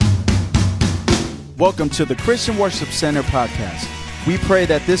Welcome to the Christian Worship Center podcast. We pray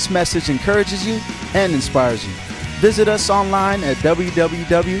that this message encourages you and inspires you. Visit us online at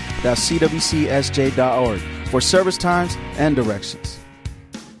www.cwcsj.org for service times and directions.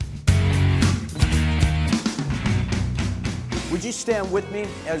 Would you stand with me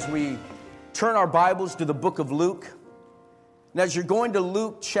as we turn our Bibles to the book of Luke? And as you're going to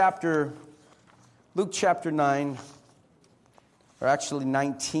Luke chapter 9, or actually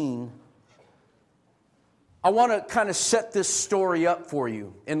 19, I want to kind of set this story up for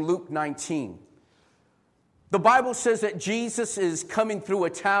you in Luke 19. The Bible says that Jesus is coming through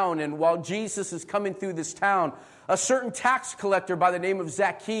a town, and while Jesus is coming through this town, a certain tax collector by the name of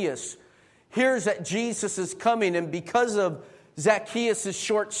Zacchaeus hears that Jesus is coming, and because of Zacchaeus'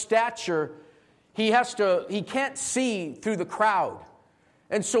 short stature, he can't see through the crowd.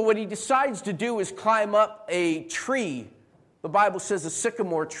 And so what he decides to do is climb up a tree. The Bible says a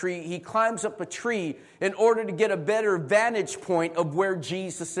sycamore tree. He climbs up a tree in order to get a better vantage point of where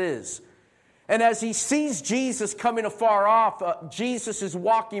Jesus is. And as he sees Jesus coming afar off, Jesus is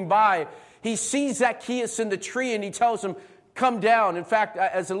walking by. He sees Zacchaeus in the tree and he tells him, "Come down." In fact,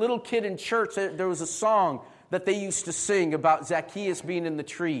 as a little kid in church, there was a song that they used to sing about Zacchaeus being in the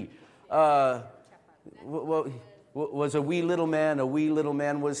tree. Was a wee little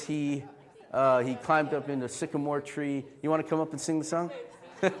man was he. He climbed up in the sycamore tree. You want to come up and sing the song?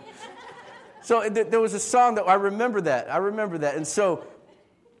 So there was a song that I remember that. And so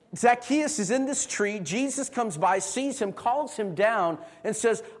Zacchaeus is in this tree. Jesus comes by, sees him, calls him down, and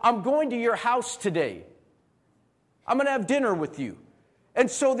says, "I'm going to your house today. I'm going to have dinner with you."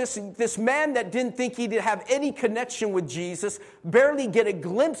 And so this man that didn't think he'd have any connection with Jesus, barely get a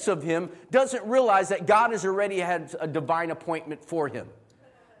glimpse of him, doesn't realize that God has already had a divine appointment for him.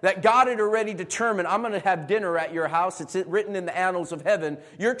 That God had already determined, "I'm going to have dinner at your house. It's written in the annals of heaven.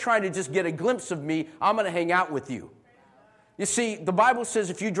 You're trying to just get a glimpse of me. I'm going to hang out with you." You see, the Bible says,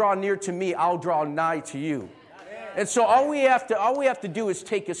 if you draw near to me, I'll draw nigh to you. And so all we have to do is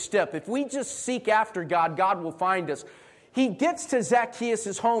take a step. If we just seek after God, God will find us. He gets to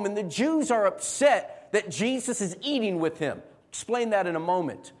Zacchaeus' home, and the Jews are upset that Jesus is eating with him. Explain that in a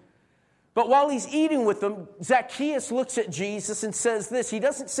moment. But while he's eating with them, Zacchaeus looks at Jesus and says this. He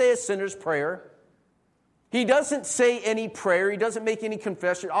doesn't say a sinner's prayer. He doesn't say any prayer. He doesn't make any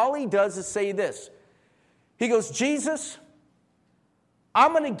confession. All he does is say this. He goes, "Jesus,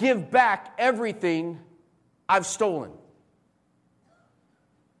 I'm going to give back everything I've stolen.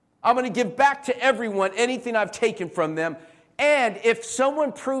 I'm going to give back to everyone anything I've taken from them. And if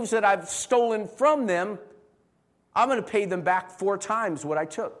someone proves that I've stolen from them, I'm going to pay them back 4 times what I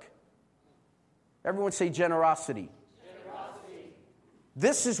took." Everyone say generosity. Generosity.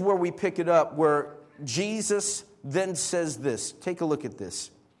 This is where we pick it up, where Jesus then says this. Take a look at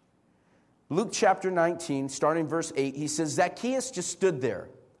this. Luke chapter 19, starting verse 8, he says, Zacchaeus just stood there,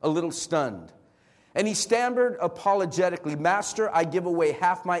 a little stunned. And he stammered apologetically, "Master, I give away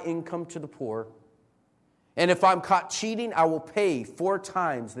half my income to the poor. And if I'm caught cheating, I will pay 4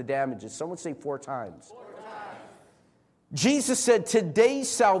 times the damages." Someone say 4 times. 4 times. Jesus said,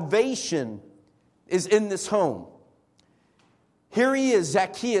 "Today's salvation is in this home. Here he is,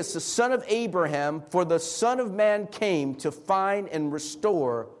 Zacchaeus, the son of Abraham, for the Son of Man came to find and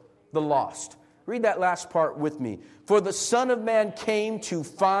restore the lost." Read that last part with me. For the Son of Man came to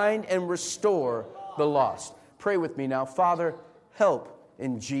find and restore the lost. Pray with me now. Father, help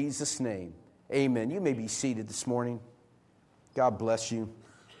in Jesus' name. Amen. You may be seated this morning. God bless you.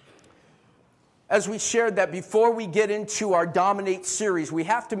 As we shared that before we get into our Dominate series, we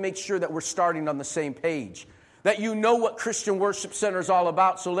have to make sure that we're starting on the same page. That you know what Christian Worship Center is all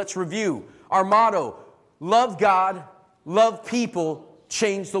about. So let's review. Our motto, love God, love people,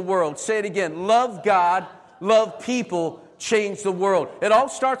 change the world. Say it again. Love God, love people, change the world. It all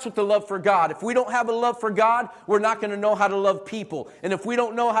starts with the love for God. If we don't have a love for God, we're not going to know how to love people. And if we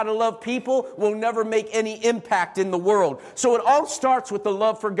don't know how to love people, we'll never make any impact in the world. So it all starts with the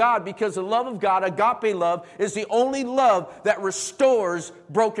love for God, because the love of God, agape love, is the only love that restores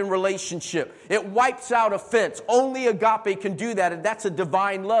broken relationship. It wipes out offense. Only agape can do that, and that's a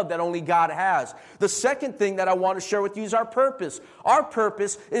divine love that only God has. The second thing that I want to share with you is our purpose. Our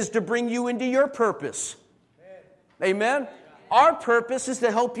purpose is to bring you into your purpose. Amen? Our purpose is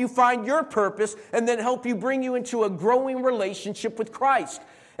to help you find your purpose and then help you bring you into a growing relationship with Christ.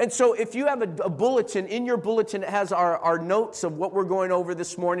 And so if you have a bulletin, in your bulletin it has our notes of what we're going over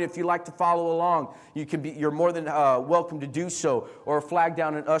this morning. If you'd like to follow along, you're more than welcome to do so, or flag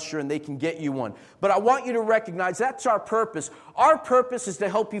down an usher and they can get you one. But I want you to recognize that's our purpose. Our purpose is to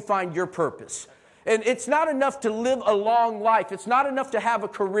help you find your purpose. And it's not enough to live a long life. It's not enough to have a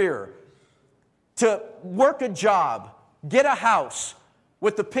career. to work a job, get a house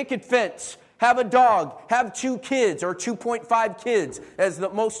with a picket fence, have a dog, have 2 kids or 2.5 kids, as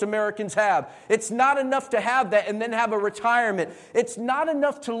most Americans have. It's not enough to have that and then have a retirement. It's not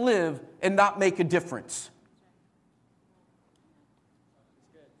enough to live and not make a difference.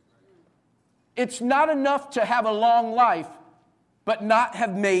 It's not enough to have a long life but not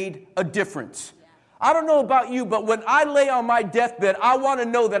have made a difference. I don't know about you, but when I lay on my deathbed, I want to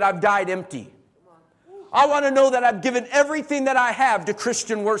know that I've died empty. I want to know that I've given everything that I have to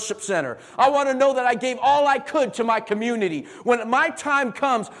Christian Worship Center. I want to know that I gave all I could to my community. When my time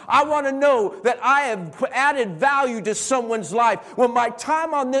comes, I want to know that I have added value to someone's life. When my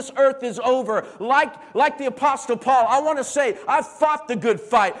time on this earth is over, like the Apostle Paul, I want to say, I've fought the good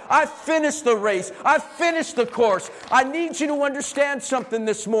fight. I've finished the race. I've finished the course. I need you to understand something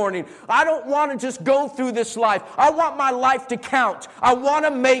this morning. I don't want to just go through this life. I want my life to count. I want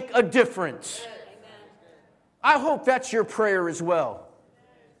to make a difference. I hope that's your prayer as well.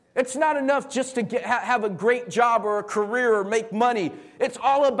 It's not enough just to have a great job or a career or make money. It's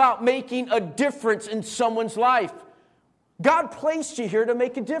all about making a difference in someone's life. God placed you here to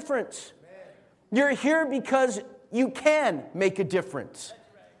make a difference. You're here because you can make a difference.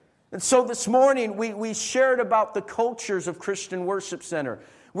 And so this morning we shared about the cultures of Christian Worship Center.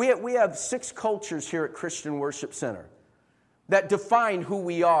 We have 6 cultures here at Christian Worship Center that define who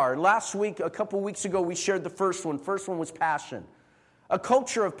we are. Last week, a couple weeks ago, we shared the first one. First one was passion. A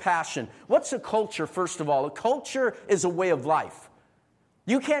culture of passion. What's a culture, first of all? A culture is a way of life.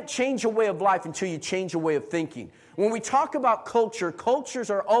 You can't change a way of life until you change a way of thinking. When we talk about culture, cultures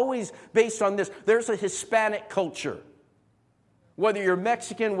are always based on this. There's a Hispanic culture. Whether you're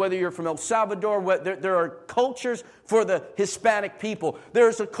Mexican, whether you're from El Salvador, there are cultures for the Hispanic people.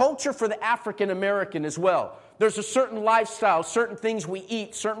 There's a culture for the African American as well. There's a certain lifestyle, certain things we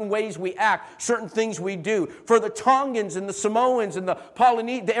eat, certain ways we act, certain things we do. For the Tongans and the Samoans and the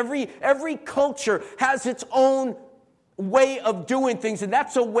Polynesians, every culture has its own way of doing things, and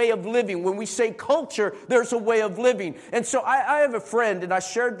that's a way of living. When we say culture, there's a way of living. And so I have a friend, and I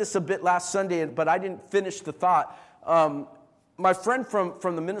shared this a bit last Sunday, but I didn't finish the thought. My friend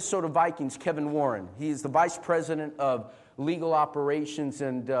from the Minnesota Vikings, Kevin Warren, he is the vice president of legal operations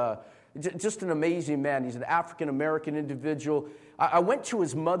and just an amazing man. He's an African-American individual. I went to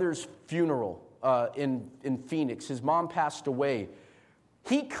his mother's funeral in Phoenix. His mom passed away.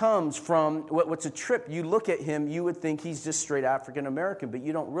 He comes from what's a trip. You look at him, you would think he's just straight African-American, but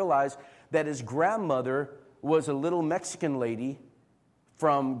you don't realize that his grandmother was a little Mexican lady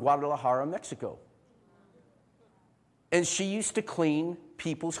from Guadalajara, Mexico. And she used to clean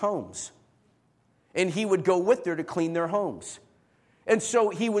people's homes. And he would go with her to clean their homes. And so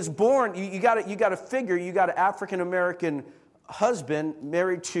he was born, you got to figure, you got an African-American husband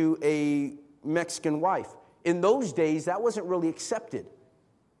married to a Mexican wife. In those days, that wasn't really accepted.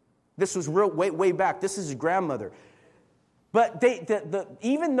 This was way back. This is his grandmother. But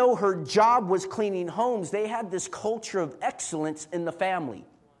even though her job was cleaning homes, they had this culture of excellence in the family.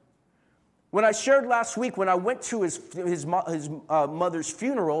 When I shared last week, when I went to his mother's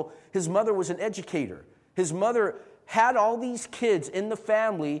funeral, his mother was an educator. His mother had all these kids in the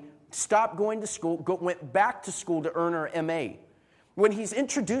family, stopped going to school, went back to school to earn her MA. When he's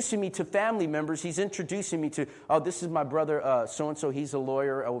introducing me to family members, he's introducing me to, this is my brother, so-and-so, he's a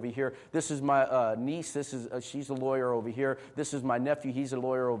lawyer over here. This is my niece, she's a lawyer over here. This is my nephew, he's a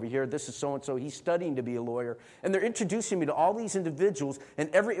lawyer over here. This is so-and-so, he's studying to be a lawyer. And they're introducing me to all these individuals, and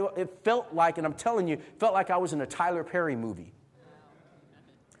it felt like, and I'm telling you, it felt like I was in a Tyler Perry movie.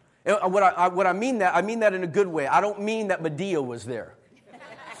 And what I mean that in a good way. I don't mean that Medea was there.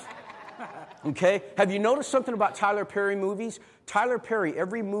 Okay? Have you noticed something about Tyler Perry movies? Tyler Perry,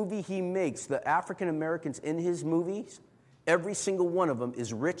 every movie he makes, the African Americans in his movies, every single one of them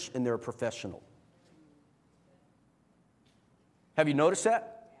is rich and they're a professional. Have you noticed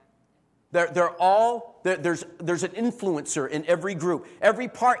that? There's an influencer in every group. Every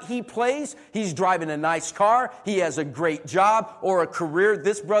part he plays, he's driving a nice car, he has a great job or a career.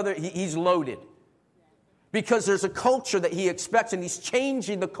 This brother, he's loaded. Because there's a culture that he expects, and he's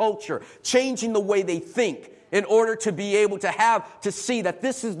changing the culture, changing the way they think in order to be able to see that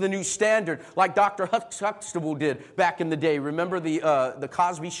this is the new standard, like Dr. Huxtable did back in the day. Remember the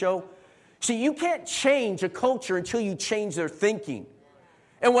Cosby Show? See, you can't change a culture until you change their thinking.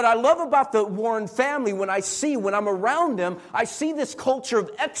 And what I love about the Warren family, when I'm around them, I see this culture of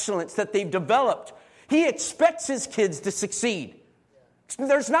excellence that they've developed. He expects his kids to succeed.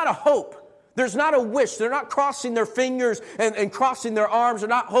 There's not a hope. There's not a wish. They're not crossing their fingers and crossing their arms. They're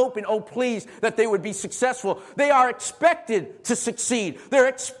not hoping, oh, please, that they would be successful. They are expected to succeed. They're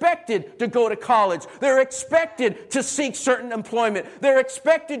expected to go to college. They're expected to seek certain employment. They're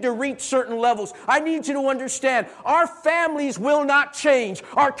expected to reach certain levels. I need you to understand, our families will not change.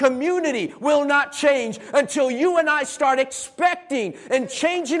 Our community will not change until you and I start expecting and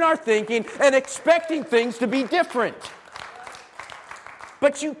changing our thinking and expecting things to be different.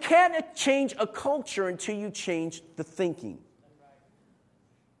 But you can't change a culture until you change the thinking.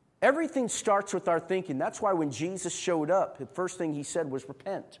 Everything starts with our thinking. That's why when Jesus showed up, the first thing he said was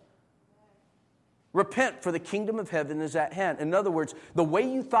repent. Repent, for the kingdom of heaven is at hand. In other words, the way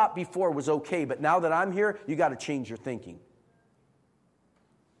you thought before was okay, but now that I'm here, you got to change your thinking.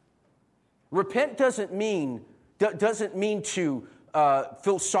 Repent doesn't mean to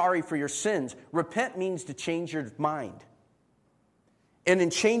feel sorry for your sins. Repent means to change your mind. And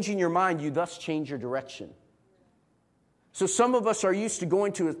in changing your mind, you thus change your direction. So some of us are used to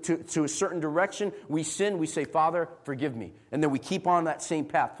going to a certain direction. We sin, we say, Father, forgive me. And then we keep on that same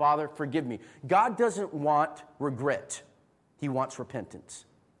path. Father, forgive me. God doesn't want regret. He wants repentance.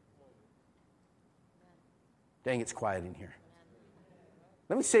 Dang, it's quiet in here.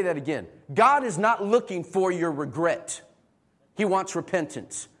 Let me say that again. God is not looking for your regret. He wants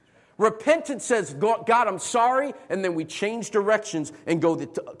repentance. Repentance says, God, I'm sorry, and then we change directions and go the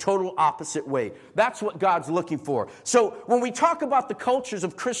total opposite way. That's what God's looking for. So when we talk about the cultures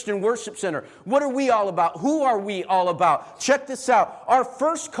of Christian Worship Center, what are we all about? Who are we all about? Check this out. Our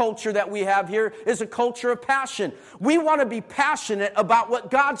first culture that we have here is a culture of passion. We want to be passionate about what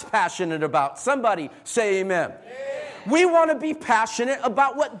God's passionate about. Somebody say amen. We want to be passionate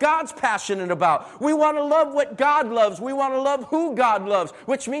about what God's passionate about. We want to love what God loves. We want to love who God loves,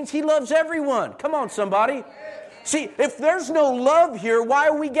 which means He loves everyone. Come on, somebody. See, if there's no love here, why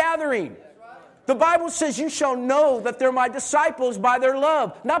are we gathering? The Bible says you shall know that they're my disciples by their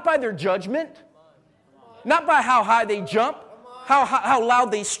love, not by their judgment, not by how high they jump, how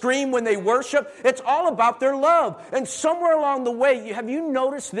loud they scream when they worship. It's all about their love. And somewhere along the way, have you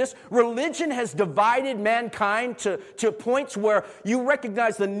noticed this? Religion has divided mankind to points where you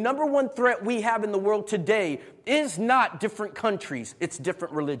recognize the number one threat we have in the world today is not different countries, it's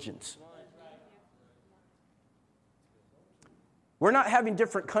different religions. We're not having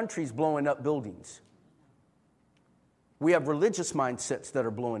different countries blowing up buildings. We have religious mindsets that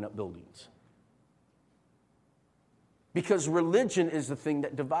are blowing up buildings. Because religion is the thing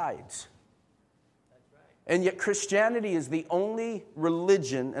that divides. And yet Christianity is the only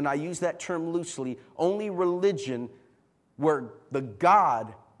religion, and I use that term loosely, only religion where the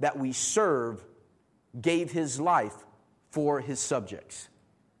God that we serve gave His life for His subjects.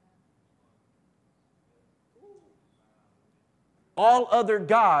 All other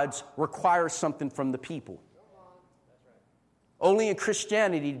gods require something from the people. Only in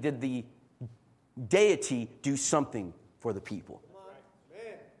Christianity did the deity do something for the people.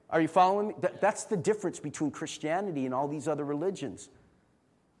 Are you following me? That's the difference between Christianity and all these other religions.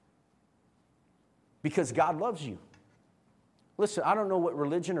 Because God loves you. Listen, I don't know what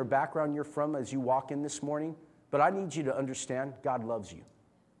religion or background you're from as you walk in this morning, but I need you to understand God loves you.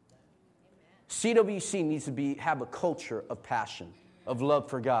 CWC needs to have a culture of passion, of love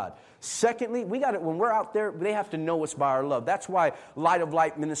for God. Secondly, when we're out there, they have to know us by our love. That's why Light of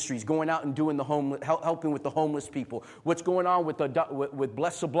Light Ministries, going out and doing helping with the homeless people, what's going on with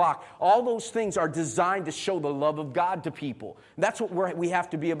Bless the Block, all those things are designed to show the love of God to people. That's what we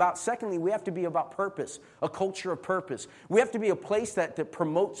have to be about. Secondly, we have to be about purpose, a culture of purpose. We have to be a place that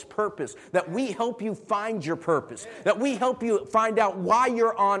promotes purpose, that we help you find your purpose, that we help you find out why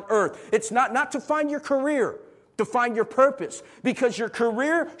you're on earth. It's not to find your career, to find your purpose, because your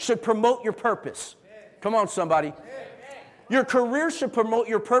career should promote your purpose. Come on, somebody. Your career should promote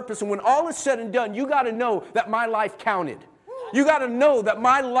your purpose, and when all is said and done, you got to know that my life counted. You got to know that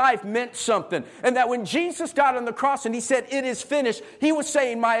my life meant something, and that when Jesus died on the cross and He said, "It is finished," He was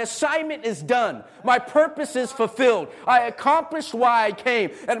saying, my assignment is done. My purpose is fulfilled. I accomplished why I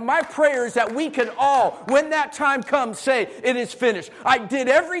came. And my prayer is that we can all, when that time comes, say, "It is finished. I did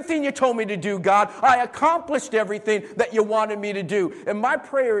everything you told me to do, God. I accomplished everything that you wanted me to do." And my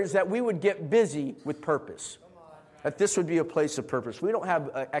prayer is that we would get busy with purpose. That this would be a place of purpose. We don't have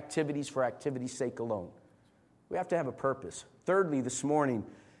activities for activity's sake alone. We have to have a purpose. Thirdly, this morning,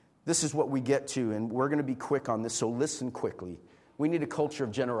 this is what we get to, and we're going to be quick on this, so listen quickly. We need a culture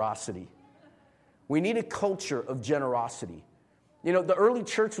of generosity. We need a culture of generosity. You know, the early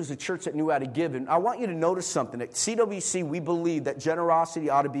church was a church that knew how to give, and I want you to notice something. At CWC, we believe that generosity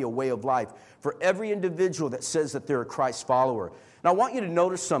ought to be a way of life for every individual that says that they're a Christ follower. And I want you to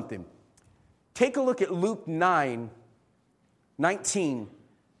notice something. Take a look at Luke 9:19,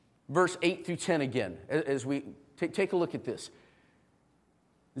 verse 8 through 10 again, as we take a look at this.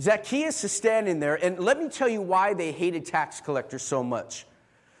 Zacchaeus is standing there, and let me tell you why they hated tax collectors so much.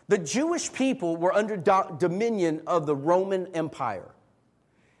 The Jewish people were under dominion of the Roman Empire.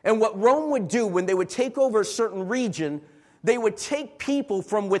 And what Rome would do when they would take over a certain region, they would take people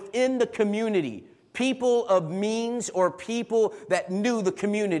from within the community, people of means or people that knew the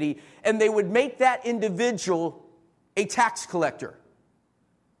community, and they would make that individual a tax collector.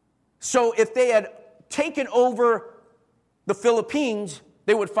 So if they had taken over the Philippines,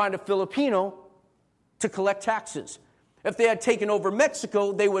 they would find a Filipino to collect taxes. If they had taken over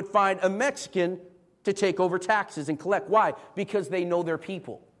Mexico, they would find a Mexican to take over taxes and collect. Why? Because they know their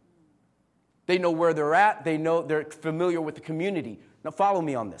people. They know where they're at. They're familiar with the community. Now follow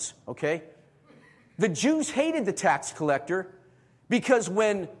me on this, okay? The Jews hated the tax collector because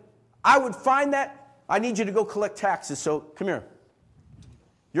when I would find that, I need you to go collect taxes. So come here.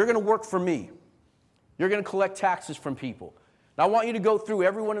 You're going to work for me. You're going to collect taxes from people. Now I want you to go through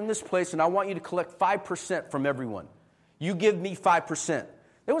everyone in this place, and I want you to collect 5% from everyone. You give me 5%.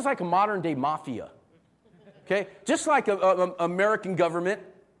 It was like a modern-day mafia, okay? Just like an American government,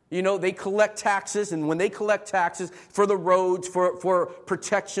 you know, they collect taxes, and when they collect taxes for the roads, for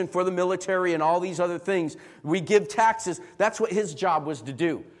protection, for the military, and all these other things, we give taxes. That's what his job was to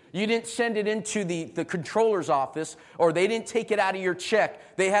do. You didn't send it into the controller's office, or they didn't take it out of your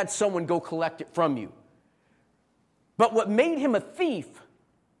check. They had someone go collect it from you. But what made him a thief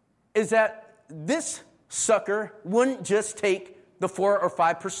is that this sucker wouldn't just take the 4 or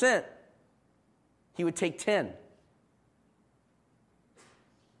 5%. He would take 10.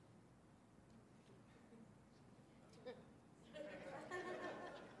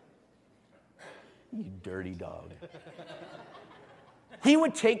 You dirty dog. He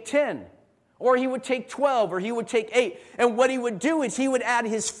would take 10, or he would take 12, or he would take 8. And what he would do is he would add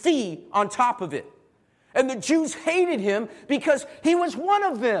his fee on top of it. And the Jews hated him because he was one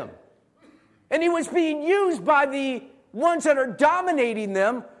of them. And he was being used by the ones that are dominating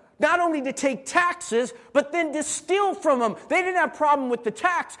them, not only to take taxes, but then to steal from them. They didn't have a problem with the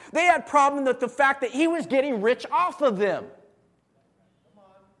tax. They had a problem with the fact that he was getting rich off of them.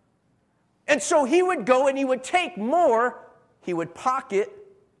 And so he would go and he would take more. He would pocket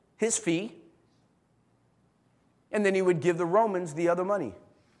his fee. And then he would give the Romans the other money.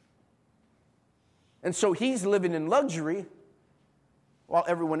 And so he's living in luxury while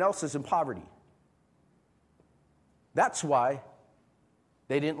everyone else is in poverty. That's why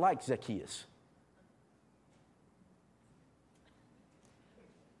they didn't like Zacchaeus.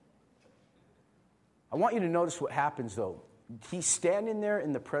 I want you to notice what happens, though. He's standing there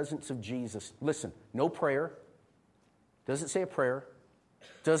in the presence of Jesus. Listen, no prayer. Doesn't say a prayer.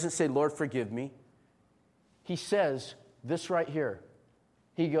 Doesn't say, Lord, forgive me. He says this right here.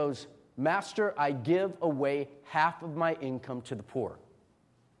 He goes, Master, I give away half of my income to the poor.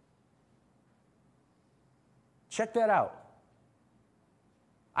 Check that out.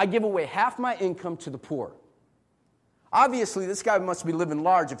 I give away half my income to the poor. Obviously, this guy must be living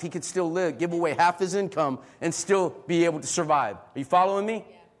large if he could still live, give away half his income and still be able to survive. Are you following me?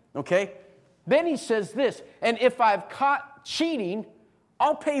 Yeah. Okay. Then he says this, and if I've caught cheating,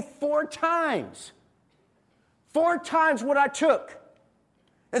 I'll pay 4 times. 4 times what I took.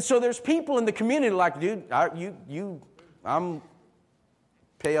 And so there's people in the community like, dude, I'm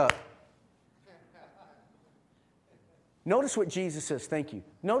pay up. Notice what Jesus says. Thank you.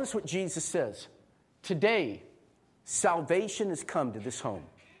 Notice what Jesus says. Today, salvation has come to this home.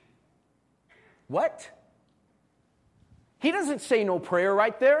 What? He doesn't say no prayer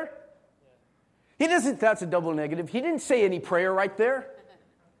right there. That's a double negative. He didn't say any prayer right there.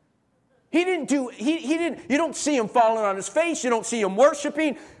 He didn't, you don't see him falling on his face. You don't see him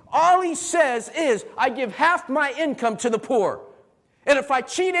worshiping. All he says is, I give half my income to the poor. And if I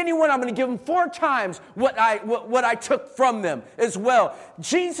cheat anyone, I'm going to give them 4 times what I took from them as well.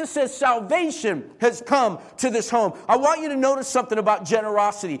 Jesus says salvation has come to this home. I want you to notice something about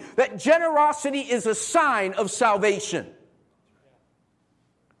generosity. That generosity is a sign of salvation.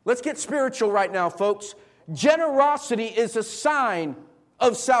 Let's get spiritual right now, folks. Generosity is a sign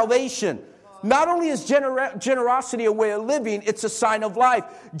of salvation. Not only is generosity a way of living, it's a sign of life.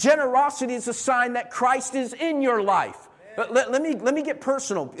 Generosity is a sign that Christ is in your life. Let me get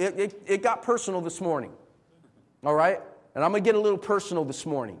personal. It got personal this morning. All right? And I'm going to get a little personal this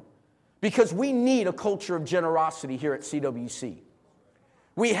morning. Because we need a culture of generosity here at CWC.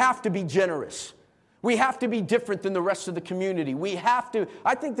 We have to be generous. We have to be different than the rest of the community.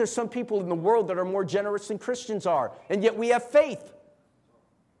 I think there's some people in the world that are more generous than Christians are. And yet we have faith.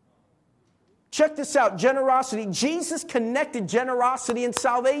 Check this out, generosity. Jesus connected generosity and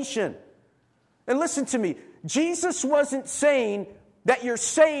salvation. And listen to me, Jesus wasn't saying that you're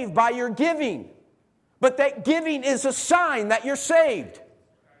saved by your giving, but that giving is a sign that you're saved.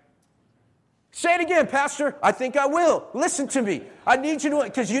 Say it again, Pastor. I think I will. Listen to me. I need you to,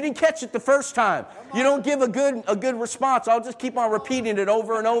 because you didn't catch it the first time. You don't give a good response. I'll just keep on repeating it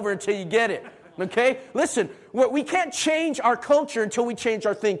over and over until you get it. Okay? Listen, we can't change our culture until we change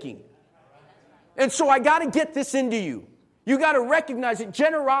our thinking. And so I got to get this into you. You got to recognize that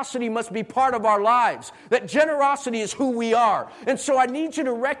generosity must be part of our lives, that generosity is who we are. And so I need you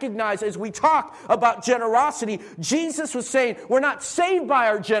to recognize as we talk about generosity, Jesus was saying we're not saved by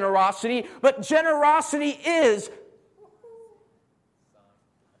our generosity, but generosity is,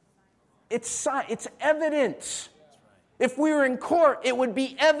 it's evidence. If we were in court, it would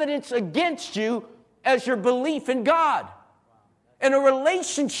be evidence against you as your belief in God and a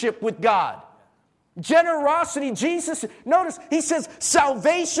relationship with God. Generosity, Jesus, notice, he says,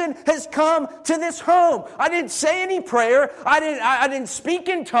 salvation has come to this home. I didn't say any prayer. I didn't speak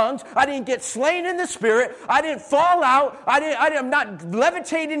in tongues. I didn't get slain in the Spirit. I didn't fall out. I'm not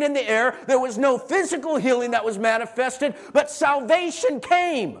levitating in the air. There was no physical healing that was manifested, but salvation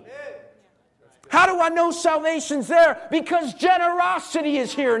came. How do I know salvation's there? Because generosity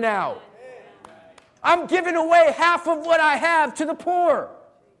is here now. I'm giving away half of what I have to the poor.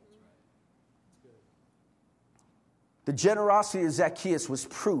 The generosity of Zacchaeus was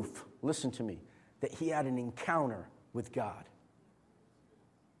proof, listen to me, that he had an encounter with God.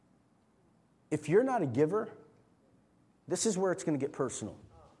 If you're not a giver, this is where it's going to get personal.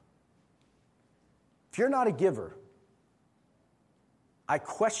 If you're not a giver, I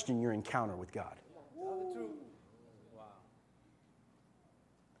question your encounter with God.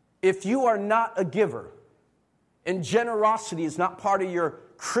 If you are not a giver, and generosity is not part of your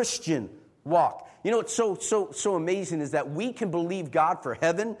Christian walk. You know what's so amazing is that we can believe God for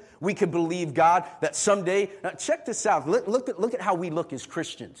heaven. We can believe God that someday. Now check this out. Look at how we look as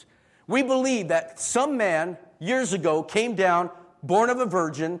Christians. We believe that some man years ago came down, born of a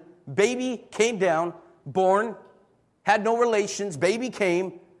virgin, baby came down, born, had no relations, baby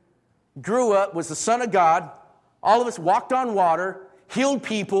came, grew up, was the Son of God. All of us walked on water, healed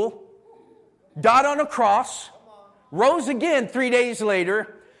people, died on a cross, rose again 3 days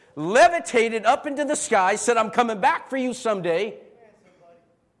later, levitated up into the sky, said, I'm coming back for you someday.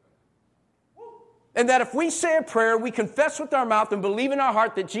 And that if we say a prayer, we confess with our mouth and believe in our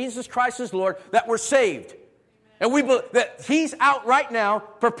heart that Jesus Christ is Lord, that we're saved. And we believe that he's out right now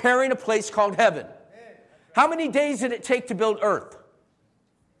preparing a place called heaven. How many days did it take to build earth?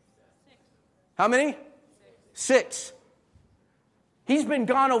 How many? 6. He's been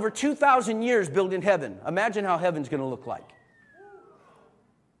gone over 2,000 years building heaven. Imagine how heaven's going to look like.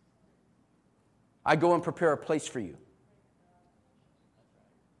 I go and prepare a place for you.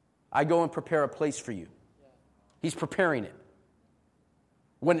 I go and prepare a place for you. He's preparing it.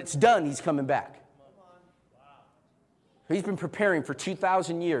 When it's done, he's coming back. He's been preparing for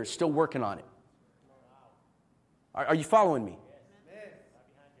 2,000 years, still working on it. Are you following me?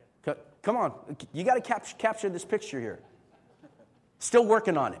 Come on. You got to capture this picture here. Still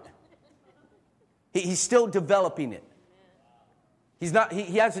working on it. He's still developing it. He's not.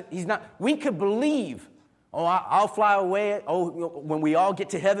 We could believe, I'll fly away. When we all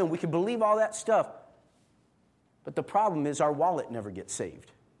get to heaven, we can believe all that stuff. But the problem is our wallet never gets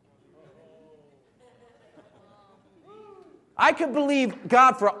saved. I could believe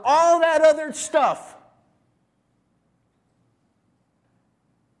God for all that other stuff.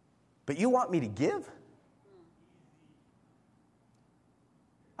 But you want me to give?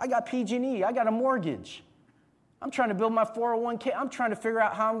 I got PG&E. I got a mortgage. I'm trying to build my 401k. I'm trying to figure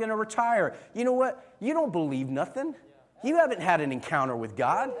out how I'm going to retire. You know what? You don't believe nothing. You haven't had an encounter with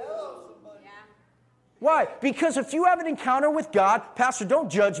God. Why? Because if you have an encounter with God, Pastor, don't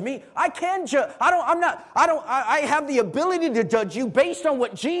judge me. I can judge. I have the ability to judge you based on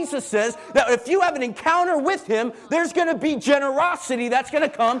what Jesus says, that if you have an encounter with him, there's going to be generosity that's going to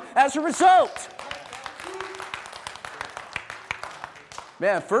come as a result.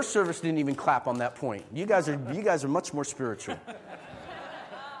 Man, first service didn't even clap on that point. You guys are much more spiritual.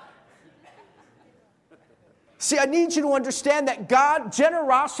 See, I need you to understand that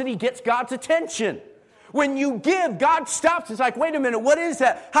generosity gets God's attention. When you give, God stops. It's like, wait a minute, what is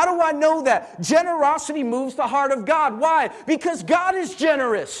that? How do I know that? Generosity moves the heart of God. Why? Because God is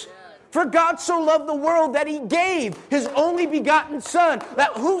generous. For God so loved the world that he gave his only begotten Son,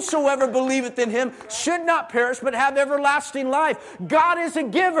 that whosoever believeth in him should not perish but have everlasting life. God is a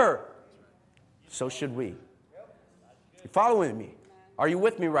giver. So should we. You following me? Are you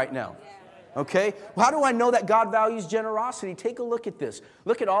with me right now? Okay? Well, how do I know that God values generosity? Take a look at this.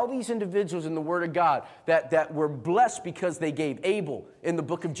 Look at all these individuals in the Word of God that were blessed because they gave. Abel, in the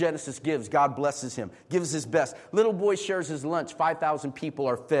book of Genesis, gives. God blesses him, gives his best. Little boy shares his lunch. 5,000 people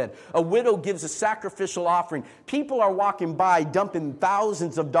are fed. A widow gives a sacrificial offering. People are walking by, dumping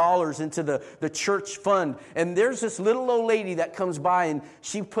thousands of dollars into the church fund. And there's this little old lady that comes by, and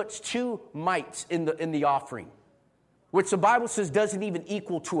she puts 2 mites in the offering, which the Bible says doesn't even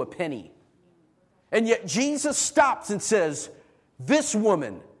equal to a penny. And yet Jesus stops and says, this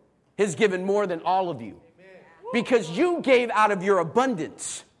woman has given more than all of you. Because you gave out of your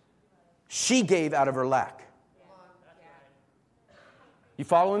abundance. She gave out of her lack. You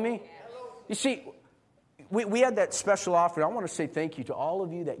following me? You see, we had that special offering. I want to say thank you to all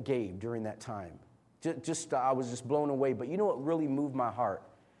of you that gave during that time. I was just blown away. But you know what really moved my heart?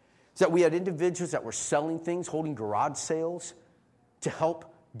 Is that we had individuals that were selling things, holding garage sales to help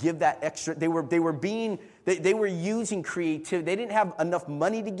give that extra. They were using creativity. They didn't have enough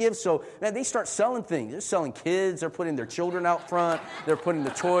money to give, so man, they start selling things. They're selling kids. They're putting their children out front. They're putting the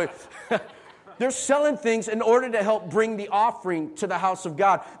toy. They're selling things in order to help bring the offering to the house of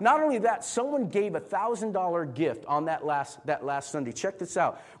God. Not only that, someone gave a $1,000 gift on that last Sunday. Check this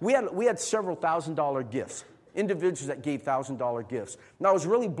out. We had several $1,000 gifts. Individuals that gave $1,000 gifts. And I was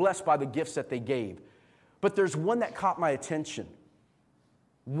really blessed by the gifts that they gave. But there's one that caught my attention.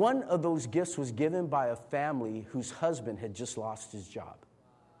 One of those gifts was given by a family whose husband had just lost his job.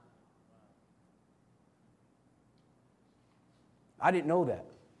 I didn't know that.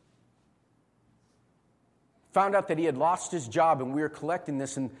 Found out that he had lost his job, and we were collecting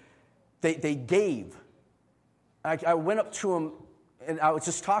this, and they gave. I went up to him, and I was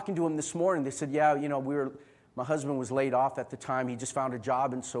just talking to him this morning. They said, yeah, my husband was laid off at the time. He just found a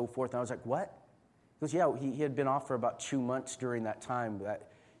job and so forth. And I was like, what? He goes, yeah, he had been off for about 2 months during that time. That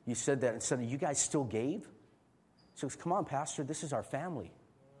you said that, and said, you guys still gave? So he goes, come on, Pastor, this is our family.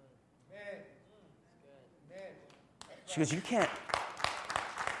 She goes, you can't.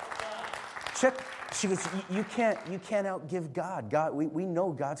 Check. She goes, you can't outgive God. God, we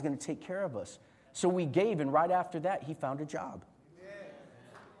know God's going to take care of us. So we gave, and right after that, he found a job.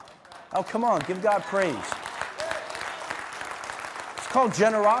 Oh, come on, give God praise. It's called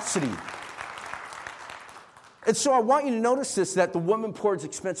generosity. And so I want you to notice this, that the woman pours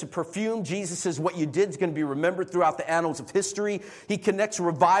expensive perfume. Jesus says what you did is going to be remembered throughout the annals of history. He connects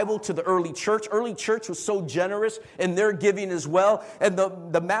revival to the early church. Early church was so generous in their giving as well. And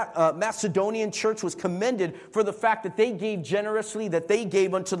the Macedonian church was commended for the fact that they gave generously, that they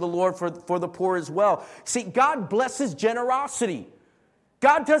gave unto the Lord for the poor as well. See, God blesses generosity.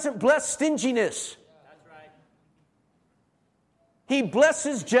 God doesn't bless stinginess. He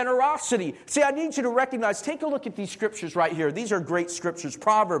blesses generosity. See, I need you to recognize, take a look at these scriptures right here. These are great scriptures.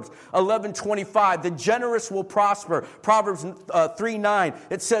 Proverbs 11:25, the generous will prosper. Proverbs 3:9,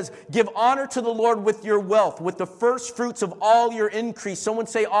 it says, give honor to the Lord with your wealth, with the first fruits of all your increase. Someone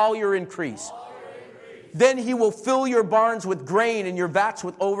say, all your increase. All your increase. Then he will fill your barns with grain and your vats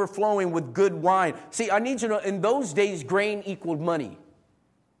with overflowing with good wine. See, I need you to know, in those days, grain equaled money.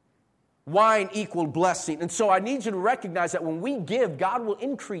 Wine equaled blessing. And so I need you to recognize that when we give, God will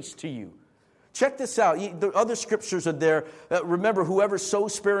increase to you. Check this out. The other scriptures are there. Remember, whoever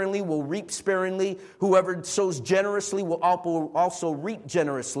sows sparingly will reap sparingly. Whoever sows generously will also reap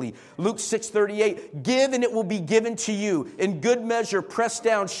generously. Luke 6:38, give and it will be given to you. In good measure, pressed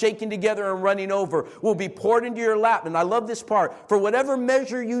down, shaken together, and running over, will be poured into your lap. And I love this part. For whatever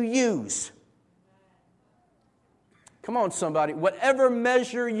measure you use, come on, somebody. Whatever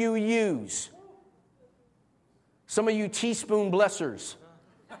measure you use. Some of you teaspoon blessers.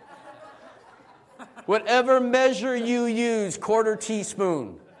 Whatever measure you use, quarter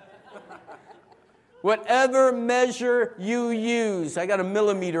teaspoon. Whatever measure you use. I got a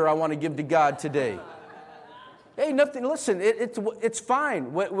millimeter I want to give to God today. Hey, nothing. Listen, it's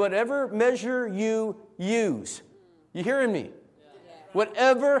fine. Whatever measure you use. You hearing me?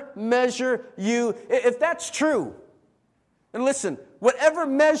 Whatever measure you. If that's true. And listen, whatever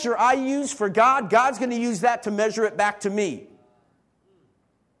measure I use for God, God's going to use that to measure it back to me.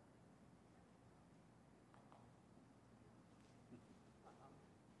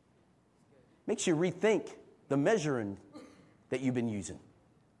 Makes you rethink the measuring that you've been using.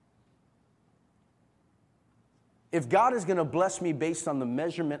 If God is going to bless me based on the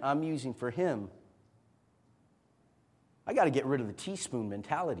measurement I'm using for Him, I got to get rid of the teaspoon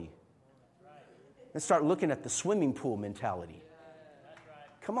mentality and start looking at the swimming pool mentality.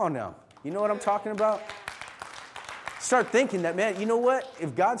 Come on now. You know what I'm talking about? Start thinking that, man, you know what?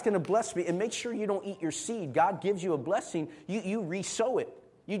 If God's going to bless me, and make sure you don't eat your seed. God gives you a blessing, you re-sow it.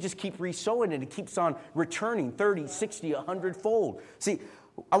 You just keep re-sowing it. It keeps on returning 30, 60, 100-fold. See,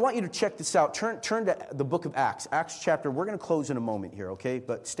 I want you to check this out. Turn to the book of Acts. Acts chapter, we're going to close in a moment here, okay?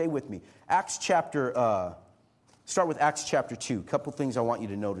 But stay with me. Start with Acts chapter 2. A couple things I want you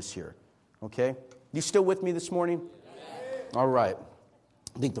to notice here, okay? You still with me this morning? Yes. All right.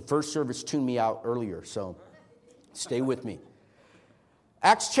 I think the first service tuned me out earlier, so stay with me.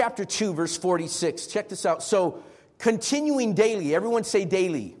 Acts chapter 2, verse 46. Check this out. So, continuing daily, everyone say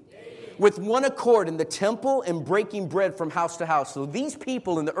daily, with one accord in the temple and breaking bread from house to house. So these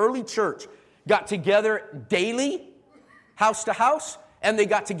people in the early church got together daily, house to house, and they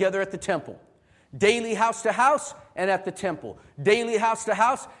got together at the temple. Daily, house to house, and at the temple. Daily, house to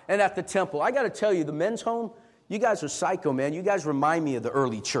house, and at the temple. I got to tell you, the men's home, you guys are psycho, man. You guys remind me of the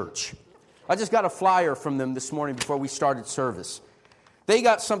early church. I just got a flyer from them this morning before we started service. They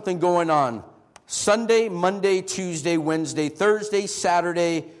got something going on Sunday, Monday, Tuesday, Wednesday, Thursday,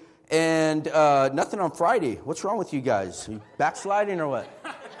 Saturday, and nothing on Friday. What's wrong with you guys? Are you backsliding or what?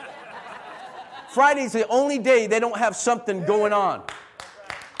 Friday's the only day they don't have something going on.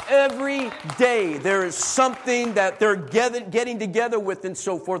 Every day there is something that they're getting together with and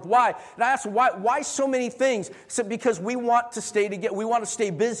so forth. Why? And I asked why so many things? So because we want to stay together. We want to stay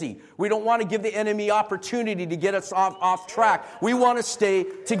busy. We don't want to give the enemy opportunity to get us off track. We want to stay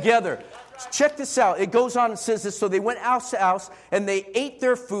together. Check this out. It goes on and says this. So they went house to house and they ate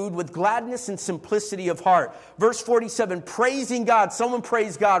their food with gladness and simplicity of heart. Verse 47, praising God. Someone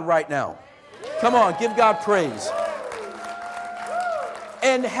praise God right now. Come on, give God praise.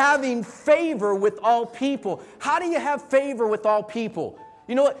 And having favor with all people. How do you have favor with all people?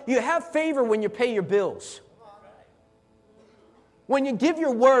 You know what? You have favor when you pay your bills. When you give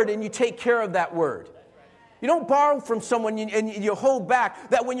your word and you take care of that word. You don't borrow from someone and you hold back.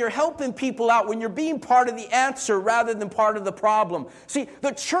 That when you're helping people out, when you're being part of the answer rather than part of the problem. See,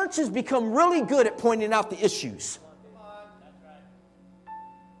 the church has become really good at pointing out the issues.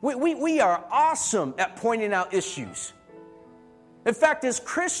 We are awesome at pointing out issues. In fact, as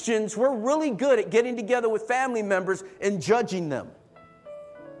Christians, we're really good at getting together with family members and judging them.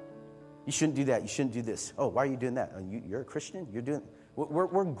 You shouldn't do that. You shouldn't do this. Oh, why are you doing that? You're a Christian?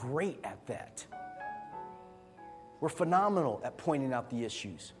 We're great at that. We're phenomenal at pointing out the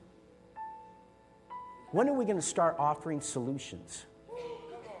issues. When are we going to start offering solutions?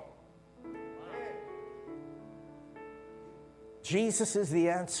 Jesus is the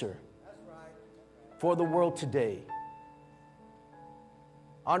answer for the world today.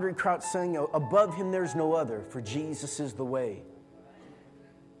 Andre Crouch sang, above him there's no other, for Jesus is the way.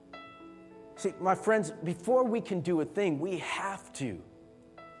 See, my friends, before we can do a thing, we have to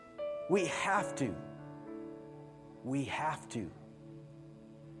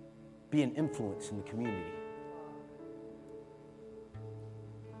be an influence in the community.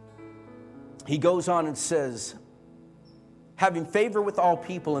 He goes on and says, having favor with all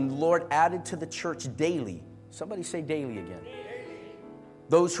people, and the Lord added to the church daily. Somebody say daily again.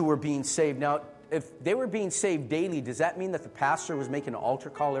 Those who were being saved. Now, if they were being saved daily, does that mean that the pastor was making an altar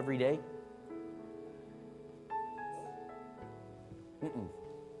call every day?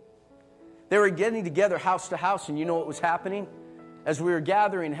 They were getting together house to house, and you know what was happening? As we were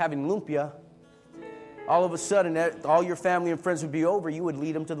gathering, having lumpia, all of a sudden, all your family and friends would be over. You would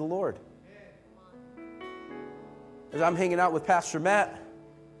lead them to the Lord. As I'm hanging out with Pastor Matt,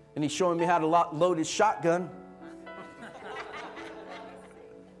 and he's showing me how to load his shotgun.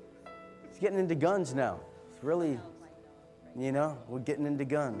 He's getting into guns now. It's really, we're getting into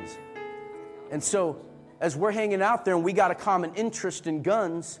guns. And so, as we're hanging out there and we got a common interest in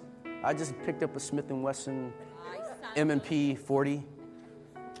guns, I just picked up a Smith & Wesson M&P 40.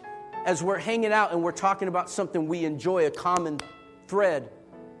 As we're hanging out and we're talking about something we enjoy, a common thread,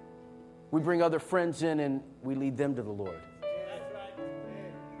 we bring other friends in and we lead them to the Lord.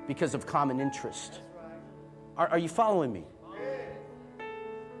 Because of common interest. Are you following me?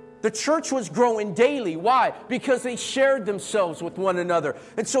 The church was growing daily. Why? Because they shared themselves with one another.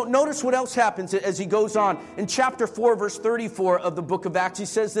 And so notice what else happens as he goes on. In chapter 4, verse 34 of the book of Acts, he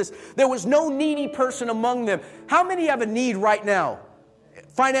says this, there was no needy person among them. How many have a need right now?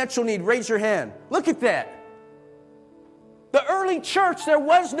 Financial need, raise your hand. Look at that. The early church, there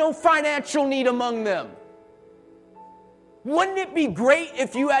was no financial need among them. Wouldn't it be great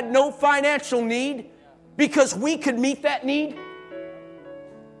if you had no financial need because we could meet that need?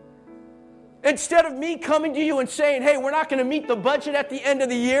 Instead of me coming to you and saying, hey, we're not going to meet the budget at the end of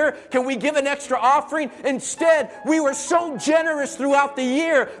the year. Can we give an extra offering? Instead, we were so generous throughout the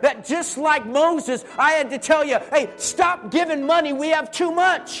year that just like Moses, I had to tell you, hey, stop giving money. We have too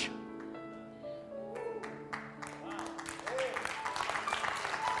much.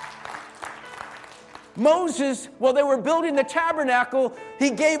 Moses, while they were building the tabernacle,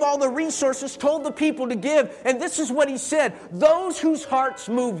 he gave all the resources, told the people to give. And this is what he said, those whose hearts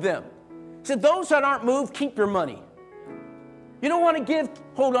move them. He said, those that aren't moved, keep your money. You don't want to give,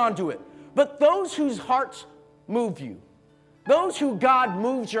 hold on to it. But those whose hearts move you, those who God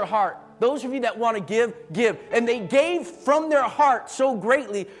moves your heart, those of you that want to give, give. And they gave from their heart so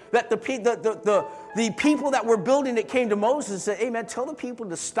greatly that the people that were building it came to Moses and said, hey man, tell the people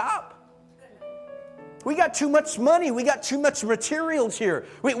to stop. We got too much money. We got too much materials here.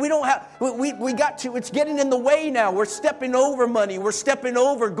 We don't have, we got to, it's getting in the way now. We're stepping over money. We're stepping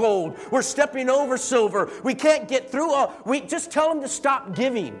over gold. We're stepping over silver. We can't get through all, we just tell them to stop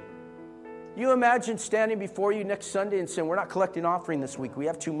giving. You imagine standing before you next Sunday and saying, we're not collecting offering this week. We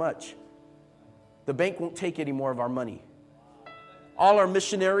have too much. The bank won't take any more of our money. All our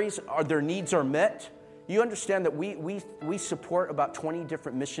missionaries, their needs are met. You understand that we support about 20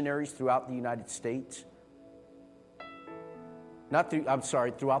 different missionaries throughout the United States?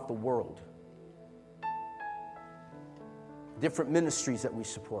 Throughout the world. Different ministries that we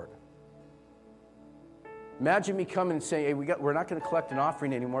support. Imagine me coming and saying, hey, we're not going to collect an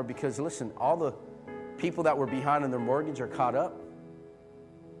offering anymore because, listen, all the people that were behind on their mortgage are caught up.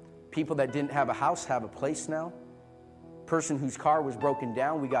 People that didn't have a house have a place now. Person whose car was broken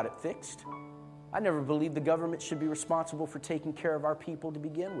down, we got it fixed. I never believed the government should be responsible for taking care of our people to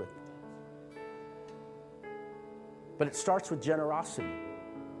begin with. But it starts with generosity.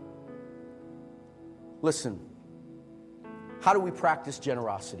 Listen, how do we practice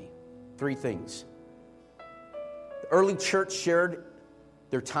generosity? 3 things. The early church shared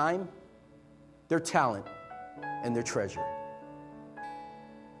their time, their talent, and their treasure.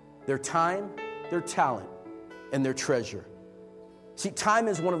 Their time, their talent, and their treasure. See, time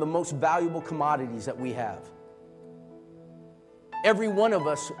is one of the most valuable commodities that we have. Every one of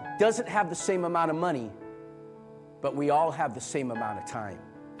us doesn't have the same amount of money, but we all have the same amount of time.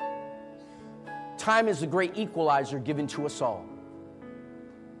 Time is the great equalizer given to us all.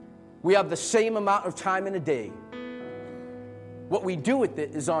 We have the same amount of time in a day. What we do with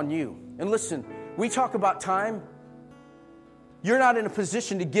it is on you. And listen, we talk about time. You're not in a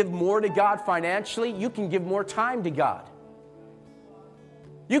position to give more to God financially. You can give more time to God.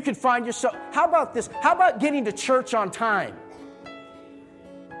 You could find yourself, how about this? How about getting to church on time?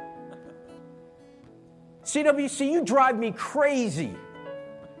 CWC, you drive me crazy.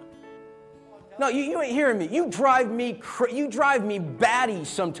 No, you ain't hearing me. You drive me batty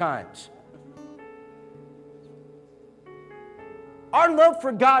sometimes. Our love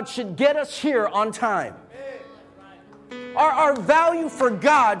for God should get us here on time. Our value for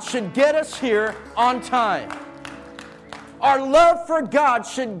God should get us here on time. Our love for God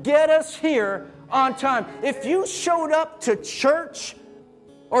should get us here on time. If you showed up to church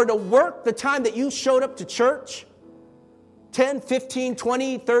or to work the time that you showed up to church, 10, 15,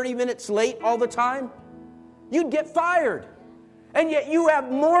 20, 30 minutes late all the time, you'd get fired. And yet you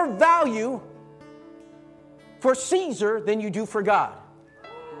have more value for Caesar than you do for God.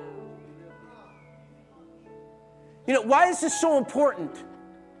 You know, why is this so important?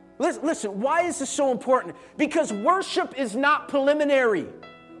 Listen, why is this so important? Because worship is not preliminary.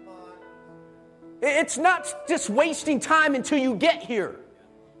 It's not just wasting time until you get here.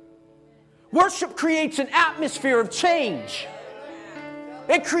 Worship creates an atmosphere of change.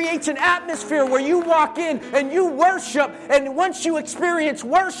 It creates an atmosphere where you walk in and you worship, and once you experience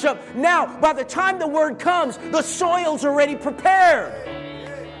worship, now, by the time the word comes, the soil's already prepared.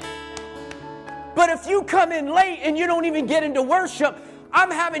 But if you come in late and you don't even get into worship, I'm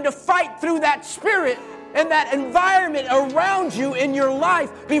having to fight through that spirit and that environment around you in your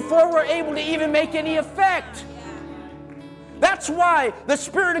life before we're able to even make any effect. That's why the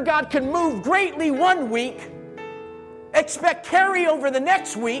Spirit of God can move greatly one week, expect carryover the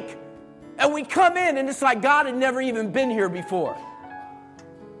next week, and we come in and it's like God had never even been here before.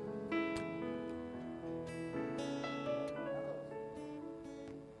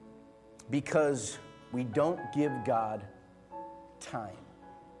 Because we don't give God time.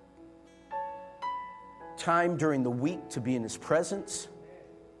 Time during the week to be in His presence.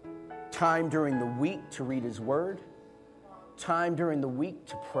 Time during the week to read His Word. Time during the week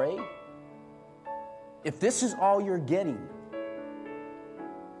to pray. If this is all you're getting,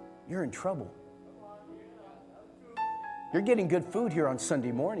 you're in trouble. You're getting good food here on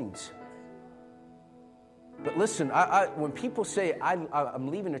Sunday mornings. But listen, when people say, I'm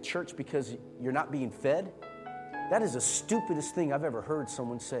leaving a church because you're not being fed, that is the stupidest thing I've ever heard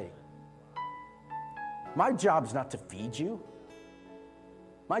someone say. My job's not to feed you.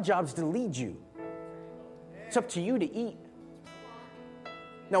 My job's to lead you. It's up to you to eat.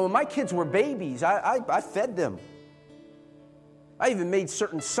 Now, when my kids were babies, I fed them. I even made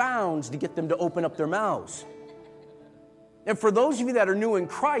certain sounds to get them to open up their mouths. And for those of you that are new in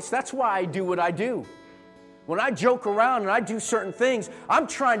Christ, that's why I do what I do. When I joke around and I do certain things, I'm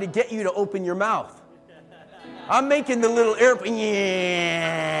trying to get you to open your mouth. I'm making the little airplane.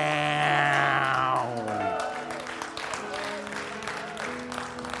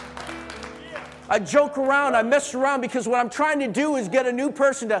 I joke around, I mess around, because what I'm trying to do is get a new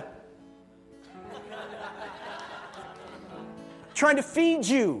person to... trying to feed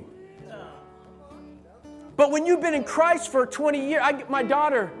you. But when you've been in Christ for 20 years, my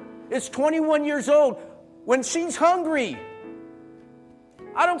daughter is 21 years old. When she's hungry,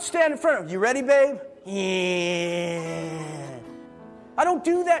 I don't stand in front of her. You ready, babe? Yeah. I don't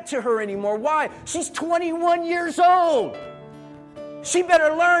do that to her anymore. Why? She's 21 years old. She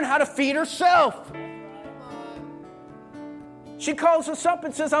better learn how to feed herself. She calls us up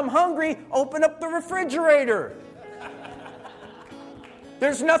and says, I'm hungry. Open up the refrigerator.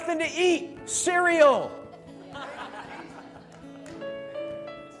 There's nothing to eat. Cereal.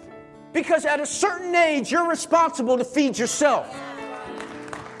 Because at a certain age, you're responsible to feed yourself.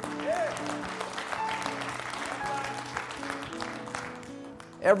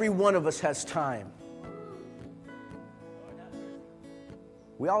 Every one of us has time.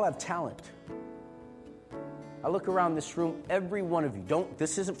 We all have talent. I look around this room, every one of you.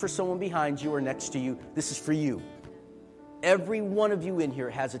 This isn't for someone behind you or next to you. This is for you. Every one of you in here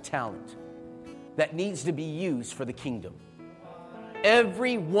has a talent that needs to be used for the kingdom.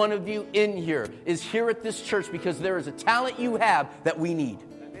 Every one of you in here is here at this church because there is a talent you have that we need,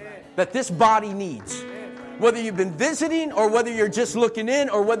 that this body needs. Whether you've been visiting or whether you're just looking in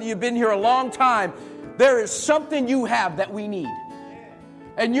or whether you've been here a long time, there is something you have that we need.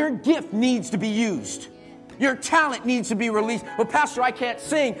 And your gift needs to be used. Your talent needs to be released. Well, Pastor, I can't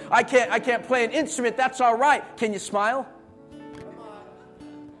sing. I can't play an instrument. That's all right. Can you smile?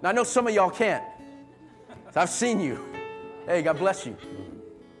 Now, I know some of y'all can't. I've seen you. Hey, God bless you.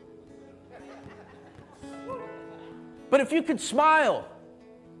 But if you could smile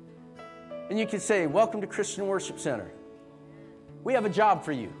and you could say, welcome to Christian Worship Center. We have a job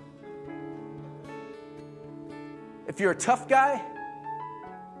for you. If you're a tough guy,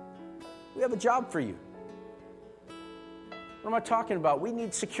 we have a job for you. What am I talking about? We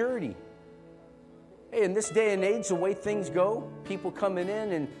need security. Hey, in this day and age, the way things go, people coming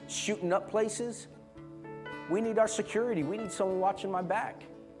in and shooting up places, we need our security. We need someone watching my back.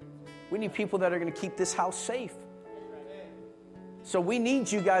 We need people that are going to keep this house safe. So we need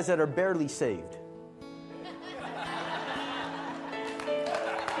you guys that are barely saved.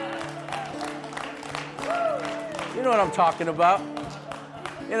 You know what I'm talking about.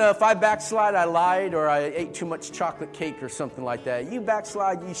 You know, if I backslide, I lied, or I ate too much chocolate cake or something like that. You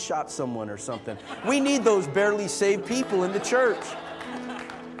backslide, you shot someone or something. We need those barely saved people in the church.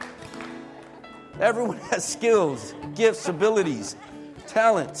 Everyone has skills, gifts, abilities,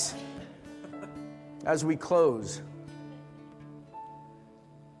 talents. As we close,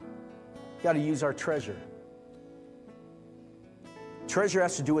 got to use our treasure. Treasure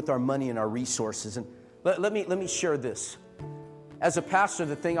has to do with our money and our resources. And let me share this. As a pastor,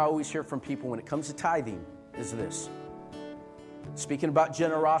 the thing I always hear from people when it comes to tithing is this. Speaking about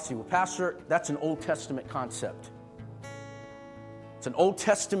generosity. Well, Pastor, that's an Old Testament concept. It's an Old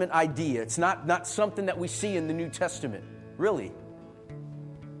Testament idea. It's not something that we see in the New Testament, really.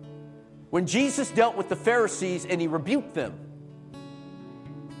 When Jesus dealt with the Pharisees and he rebuked them,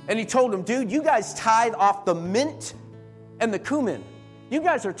 and he told them, dude, you guys tithe off the mint and the cumin. You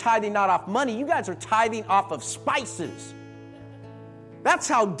guys are tithing not off money. You guys are tithing off of spices. That's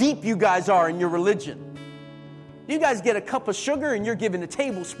how deep you guys are in your religion. You guys get a cup of sugar and you're giving a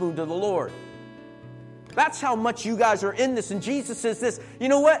tablespoon to the Lord. That's how much you guys are in this. And Jesus says this, you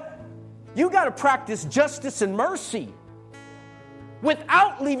know what? You got to practice justice and mercy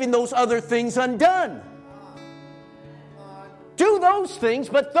without leaving those other things undone. Do those things,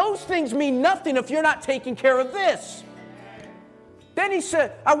 but those things mean nothing if you're not taking care of this. Then he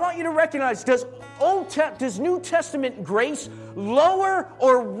said, I want you to recognize, does New Testament grace lower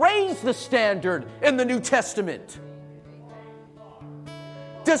or raise the standard in the New Testament?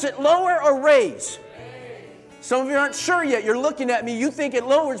 Does it lower or raise? Some of you aren't sure yet. You're looking at me. You think it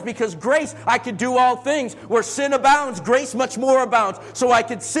lowers because grace, I could do all things. Where sin abounds, grace much more abounds. So I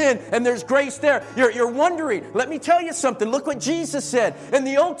could sin and there's grace there. You're wondering. Let me tell you something. Look what Jesus said. In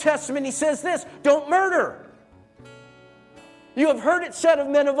the Old Testament, he says this, don't murder. You have heard it said of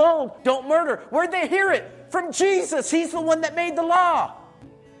men of old, don't murder. Where'd they hear it? From Jesus. He's the one that made the law.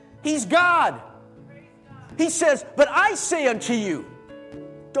 He's God. He says, but I say unto you,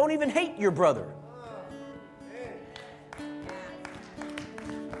 Don't even hate your brother.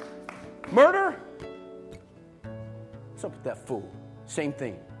 Murder? What's up with that fool? Same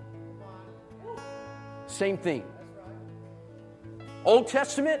thing. Same thing. Old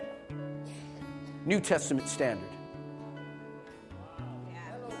Testament, New Testament standard.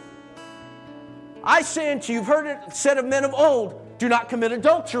 I say unto you, you've heard it said of men of old, do not commit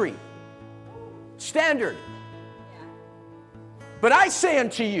adultery. Standard. But I say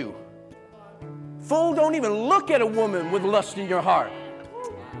unto you, fool, don't even look at a woman with lust in your heart.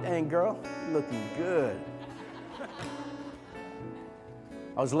 Dang, girl, you're looking good.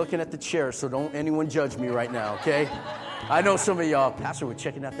 I was looking at the chair, so don't anyone judge me right now, okay? I know some of y'all, Pastor, we're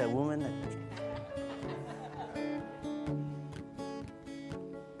checking out that woman.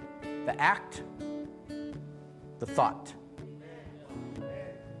 The act, the thought.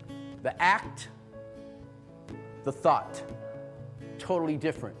 The act, the thought. Totally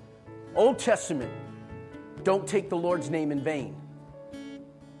different. Old Testament, don't take the Lord's name in vain.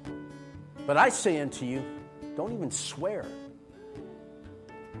 But I say unto you, don't even swear.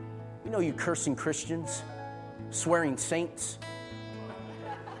 You know you cursing Christians, swearing saints,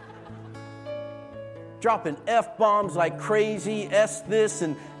 dropping F-bombs like crazy, S this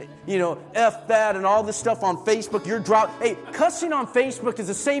and, F that and all this stuff on Facebook. Hey, cussing on Facebook is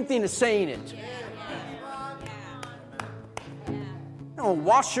the same thing as saying it.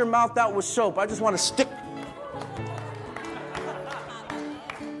 Wash your mouth out with soap. I just want to stick.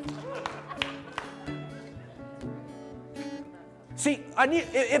 See,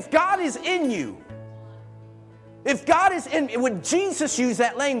 if God is in you, would Jesus use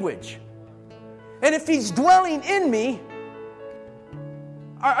that language? And if he's dwelling in me,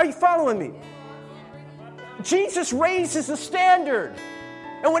 are you following me? Jesus raises the standard.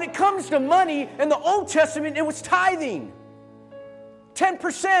 And when it comes to money, in the Old Testament, it was tithing.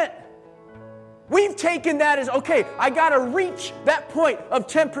 10%. We've taken that as, okay, I got to reach that point of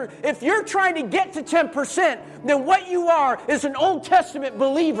 10%. If you're trying to get to 10%, then what you are is an Old Testament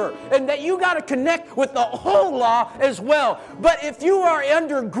believer, and that you got to connect with the whole law as well. But if you are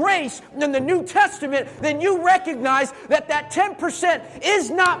under grace in the New Testament, then you recognize that 10%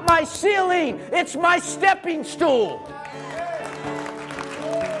 is not my ceiling. It's my stepping stool.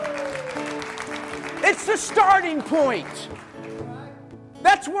 It's the starting point.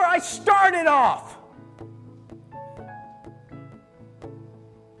 That's where I started off.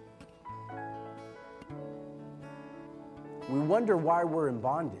 We wonder why we're in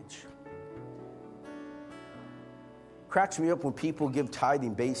bondage. Cracks me up when people give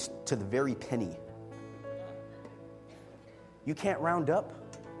tithing based to the very penny. You can't round up?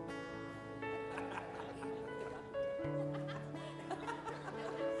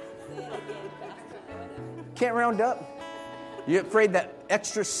 Can't round up? You afraid that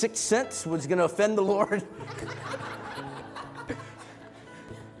extra 6 cents was going to offend the Lord?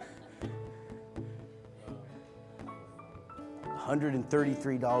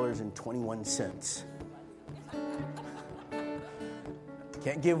 $133.21.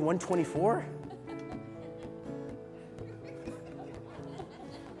 Can't give $124?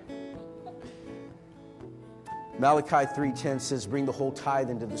 Malachi 3:10 says, bring the whole tithe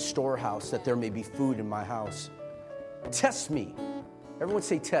into the storehouse that there may be food in my house. Test me. Everyone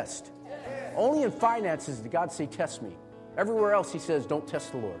say test. Only in finances did God say test me. Everywhere else he says don't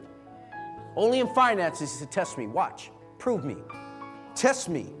test the Lord. Only in finances he said test me. Watch. Prove me. Test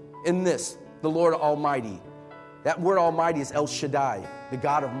me in this, the Lord Almighty. That word Almighty is El Shaddai, the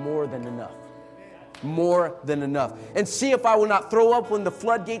God of more than enough. More than enough. And see if I will not throw open the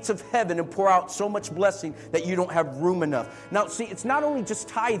floodgates of heaven and pour out so much blessing that you don't have room enough. Now, see, it's not only just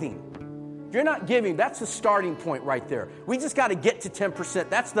tithing. If you're not giving, that's the starting point right there. We just got to get to 10%.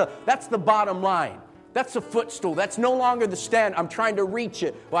 That's the bottom line. That's the footstool. That's no longer the stand. I'm trying to reach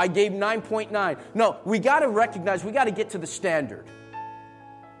it. Well, I gave 9.9. No, we got to recognize we got to get to the standard.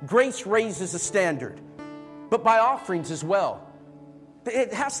 Grace raises the standard, but by offerings as well.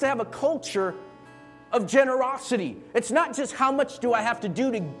 It has to have a culture of generosity. It's not just how much do I have to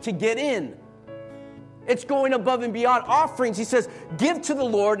do to get in. It's going above and beyond. Offerings, he says, give to the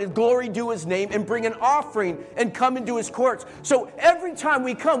Lord and glory due his name and bring an offering and come into his courts. So every time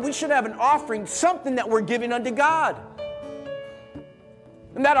we come, we should have an offering, something that we're giving unto God.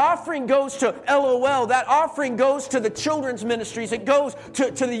 And that offering goes to LOL. That offering goes to the children's ministries. It goes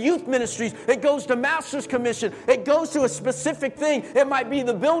to the youth ministries. It goes to Master's Commission. It goes to a specific thing. It might be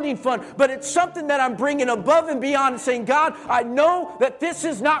the building fund, but it's something that I'm bringing above and beyond and saying, God, I know that this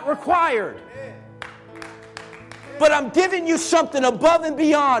is not required. But I'm giving you something above and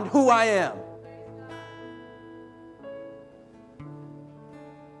beyond who I am.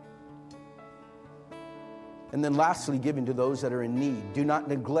 And then lastly, giving to those that are in need. Do not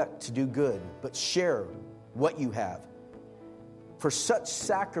neglect to do good, but share what you have. For such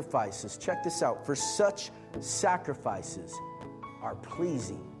sacrifices, check this out, for such sacrifices are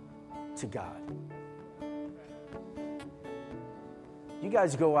pleasing to God. You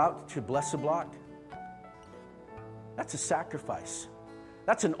guys go out to bless a block? That's a sacrifice.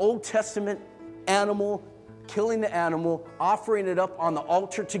 That's an Old Testament animal, killing the animal, offering it up on the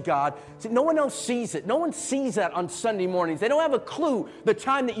altar to God. See, no one else sees it. No one sees that on Sunday mornings. They don't have a clue the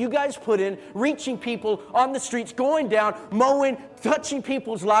time that you guys put in, reaching people on the streets, going down, mowing, touching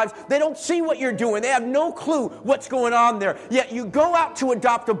people's lives. They don't see what you're doing. They have no clue what's going on there. Yet you go out to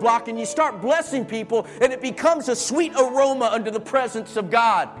adopt a block and you start blessing people, and it becomes a sweet aroma under the presence of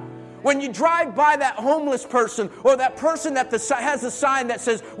God. When you drive by that homeless person or that person that has a sign that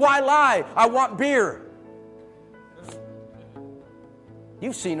says, "Why lie? I want beer."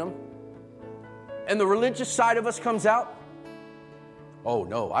 You've seen them. And the religious side of us comes out. "Oh,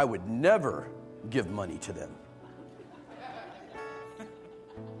 no, I would never give money to them.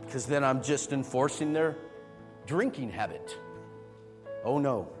 Because then I'm just enforcing their drinking habit." Oh,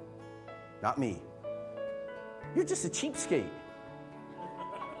 no, not me. You're just a cheapskate.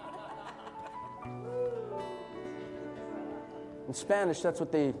 In Spanish, that's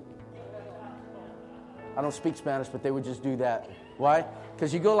what I don't speak Spanish, but they would just do that. Why?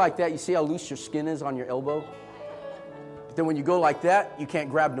 Because you go like that, you see how loose your skin is on your elbow? But then when you go like that, you can't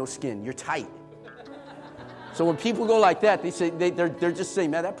grab no skin. You're tight. So when people go like that, they're just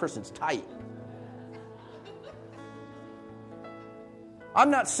saying, "Man, that person's tight."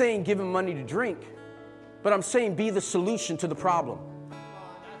 I'm not saying give them money to drink, but I'm saying be the solution to the problem.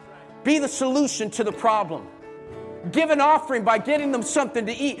 Be the solution to the problem. Give an offering by getting them something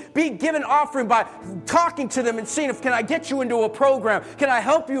to eat. Give an offering by talking to them and seeing can I get you into a program? Can I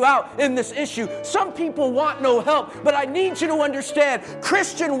help you out in this issue? Some people want no help, but I need you to understand,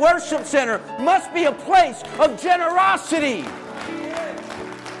 Christian Worship Center must be a place of generosity.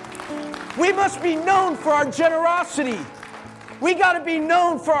 We must be known for our generosity. We got to be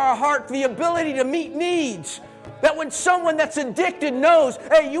known for our heart, the ability to meet needs. That when someone that's addicted knows,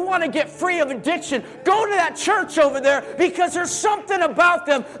 hey, you want to get free of addiction, go to that church over there because there's something about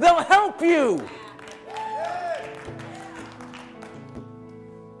them. They'll help you.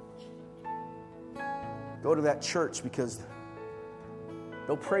 Go to that church because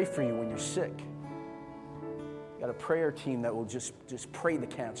they'll pray for you when you're sick. You got a prayer team that will just pray the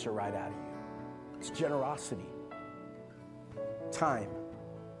cancer right out of you. It's generosity. Time,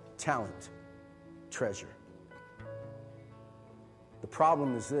 talent, treasure. The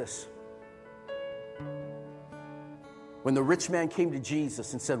problem is this. When the rich man came to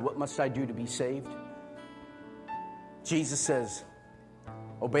Jesus and said, "What must I do to be saved?" Jesus says,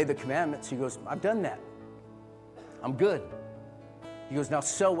 "Obey the commandments." He goes, "I've done that. I'm good." He goes, "Now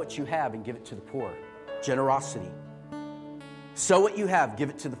sell what you have and give it to the poor." Generosity. Sell what you have, give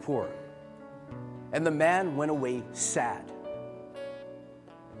it to the poor. And the man went away sad.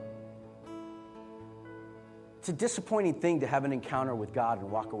 It's a disappointing thing to have an encounter with God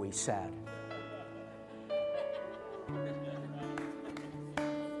and walk away sad.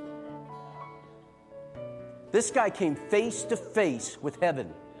 This guy came face to face with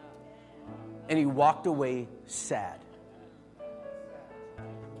heaven, and he walked away sad.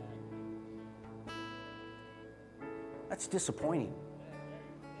 That's disappointing.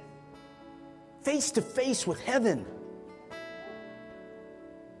 Face to face with heaven.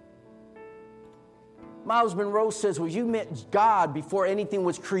 Miles Monroe says, well, you met God before anything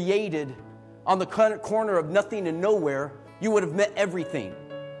was created on the corner of nothing and nowhere, you would have met everything.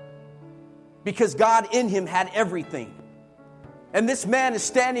 Because God in him had everything. And this man is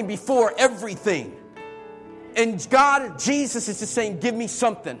standing before everything. And God, Jesus is just saying, give me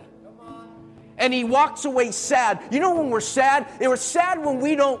something. And he walks away sad. You know when we're sad? We're sad when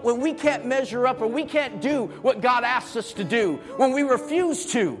we can't measure up or we can't do what God asks us to do. When we refuse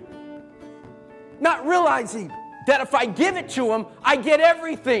to. Not realizing that if I give it to him, I get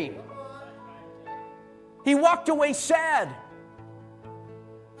everything. He walked away sad.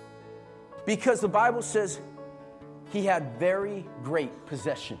 Because the Bible says he had very great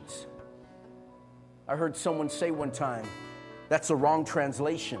possessions. I heard someone say one time, that's a wrong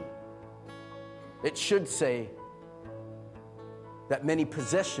translation. It should say that many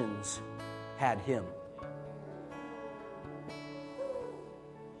possessions had him.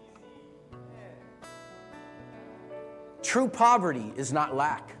 True poverty is not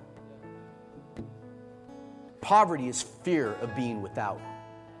lack. Poverty is fear of being without.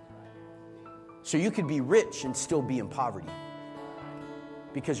 So you could be rich and still be in poverty.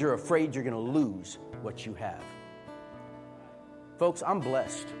 because you're afraid you're going to lose what you have. Folks, I'm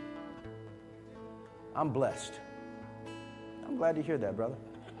blessed. I'm blessed. I'm glad to hear that, brother.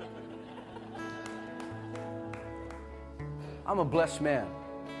 I'm a blessed man.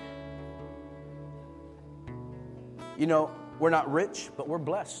 You know, we're not rich, but we're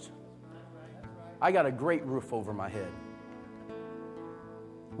blessed. I got a great roof over my head.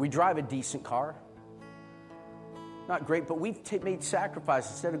 We drive a decent car. Not great, but we've made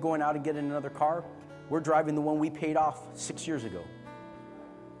sacrifices. Instead of going out and getting another car, we're driving the one we paid off 6 years ago.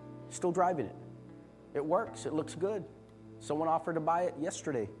 Still driving it. It works. It looks good. Someone offered to buy it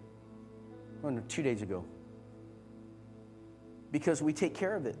yesterday. Well, no, 2 days ago. Because we take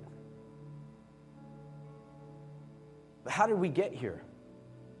care of it. But how did we get here?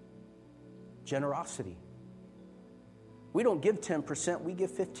 Generosity. We don't give 10%, we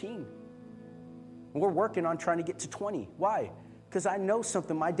give 15%. We're working on trying to get to 20%. Why? Because I know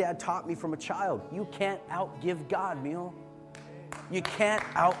something my dad taught me from a child. You can't outgive God, Neil. You can't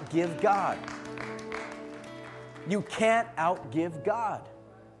outgive God. You can't outgive God.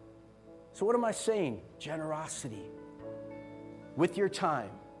 So what am I saying? Generosity. With your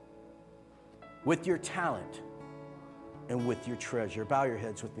time, with your talent, and with your treasure. Bow your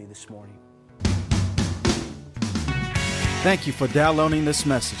heads with me this morning. Thank you for downloading this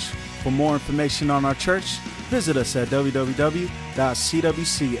message. For more information on our church, visit us at www.cwcsj.org.